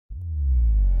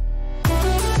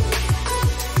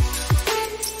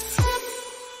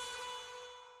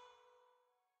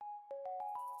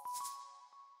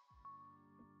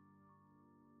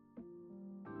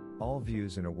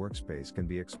views in a workspace can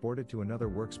be exported to another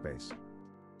workspace.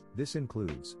 This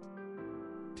includes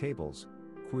tables,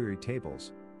 query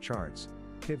tables, charts,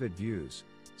 pivot views,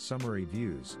 summary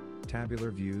views,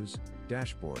 tabular views,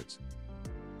 dashboards.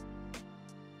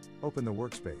 Open the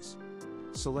workspace.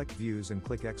 Select Views and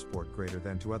click Export Greater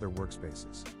Than to Other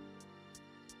Workspaces.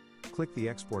 Click the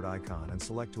export icon and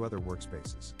select to other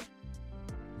workspaces.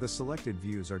 The selected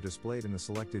views are displayed in the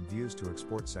Selected Views to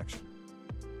Export section.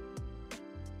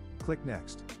 Click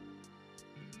Next.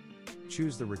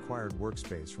 Choose the required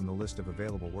workspace from the list of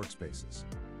available workspaces.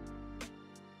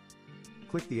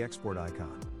 Click the export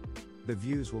icon. The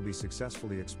views will be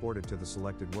successfully exported to the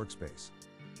selected workspace.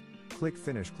 Click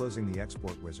Finish, closing the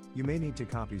export wizard. You may need to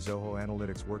copy Zoho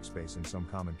Analytics Workspace in some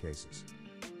common cases.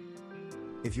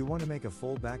 If you want to make a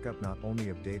full backup not only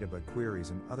of data but queries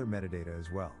and other metadata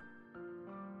as well.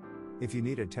 If you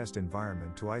need a test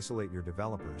environment to isolate your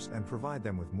developers and provide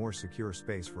them with more secure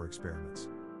space for experiments.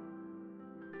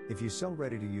 If you sell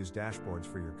ready-to-use dashboards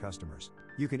for your customers,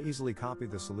 you can easily copy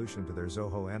the solution to their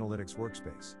Zoho Analytics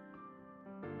Workspace.